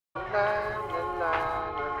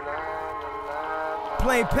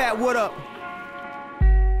Plain Pat, what up?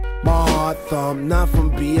 My heart thump, not from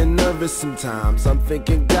being nervous sometimes. I'm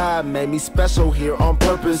thinking God made me special here on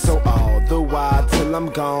purpose. So all the while till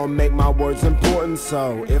I'm gone, make my words important.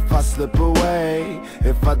 So if I slip away,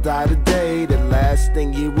 if I die today, the last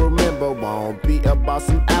thing you remember won't be about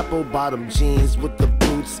some apple bottom jeans with the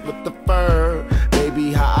boots, with the fur.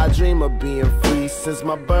 Maybe how I dream of being free since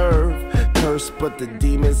my birth. Cursed, but the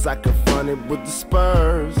demons I confronted with the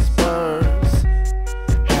spurs.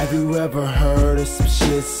 Have you ever heard of some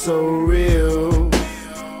shit so real?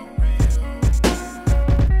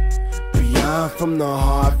 Beyond from the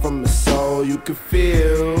heart, from the soul, you can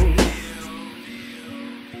feel.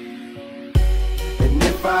 And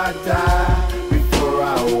if I die before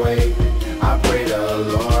I wake, I pray the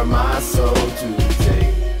Lord my soul to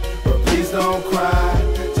take. But please don't cry,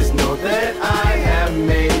 just know that I have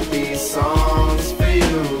made these songs for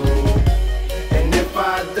you. And if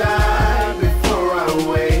I die before I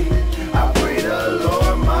wake, I pray the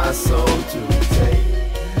Lord my soul to take.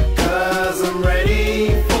 Cause I'm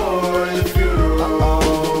ready for the funeral.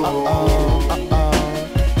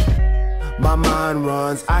 My mind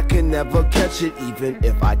runs, I can never catch it even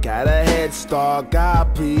if I got a head start.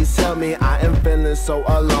 God please help me, I am feeling so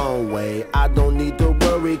a long way. I don't need to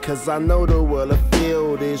worry cause I know the world will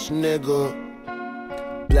feel this nigga.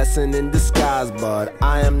 Blessing in disguise, but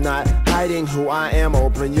I am not hiding who I am.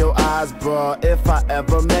 Open your eyes, bruh. If I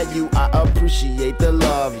ever met you, I appreciate the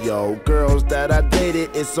love, yo. Girls that I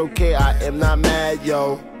dated, it's okay, I am not mad,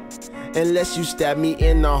 yo. Unless you stab me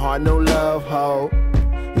in the heart, no love, ho.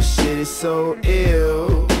 This shit is so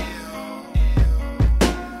ill.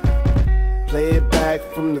 Play it back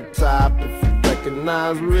from the top if you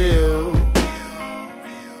recognize real.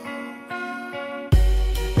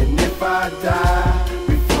 And if I die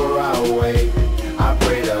before I wake, I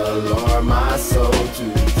pray the Lord my soul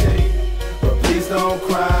to take. But please don't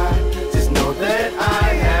cry, just know that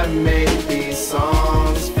I have made these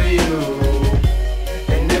songs for you.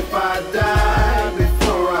 And if I die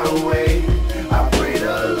before I wake, I pray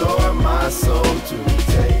the Lord my soul to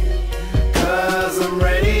take. Cause I'm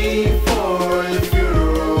ready for the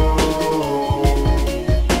funeral.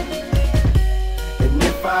 And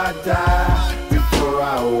if I die before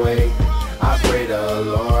I wake, I pray the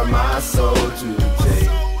Lord my soul to take.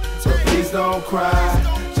 So please don't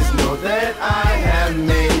cry, just know that I have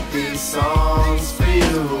made these songs for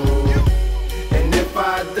you. And if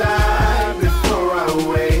I die before I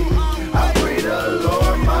wake, I pray the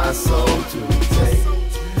Lord my soul to take.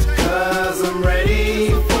 Cause I'm ready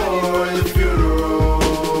for the funeral.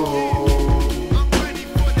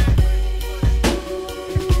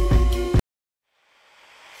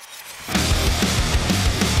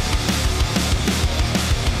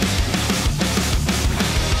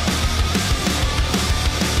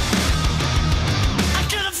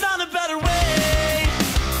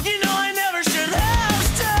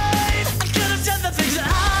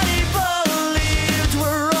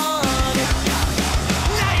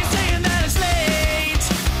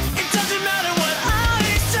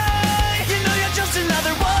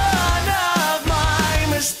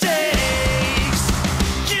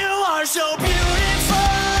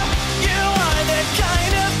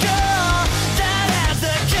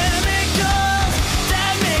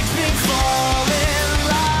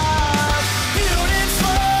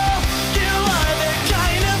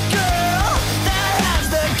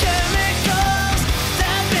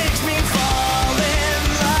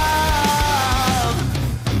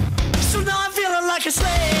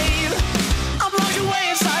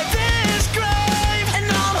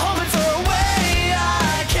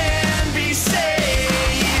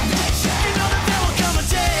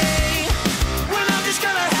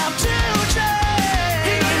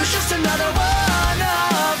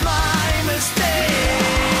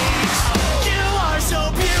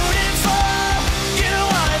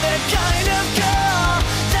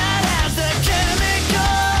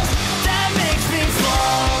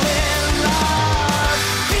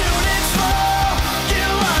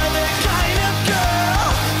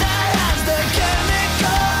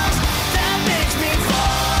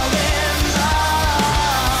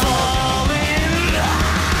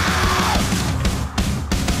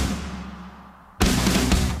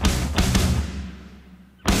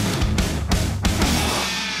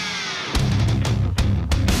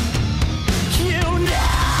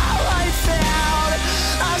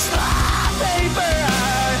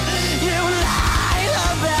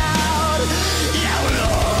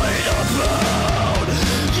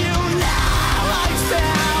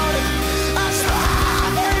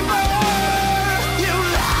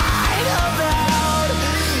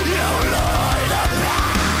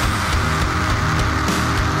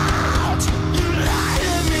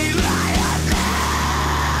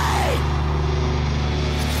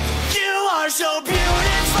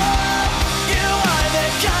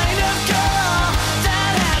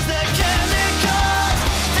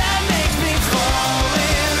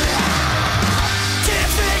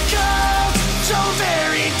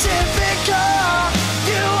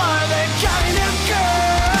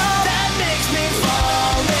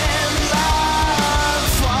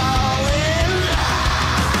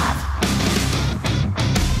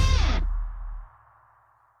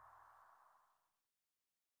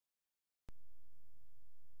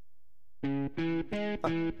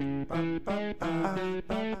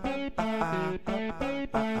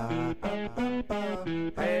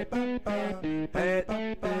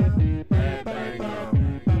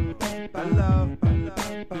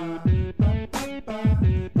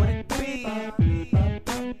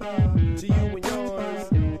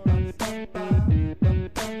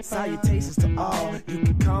 Salutations to all, you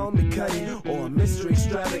can call me Cuddy or a mystery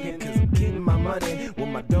extravagant, cause I'm getting my money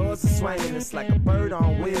when my doors are swinging. It's like a bird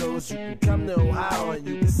on wheels. You can come to Ohio and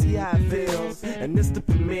you can see how it feels. And this the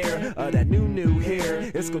premiere of that new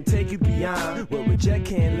here. It's gonna take you beyond where Reject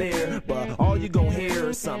can't live, but all you gonna hear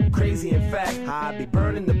is something crazy. In fact, how I be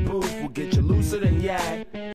burning the booth will get you looser than yak.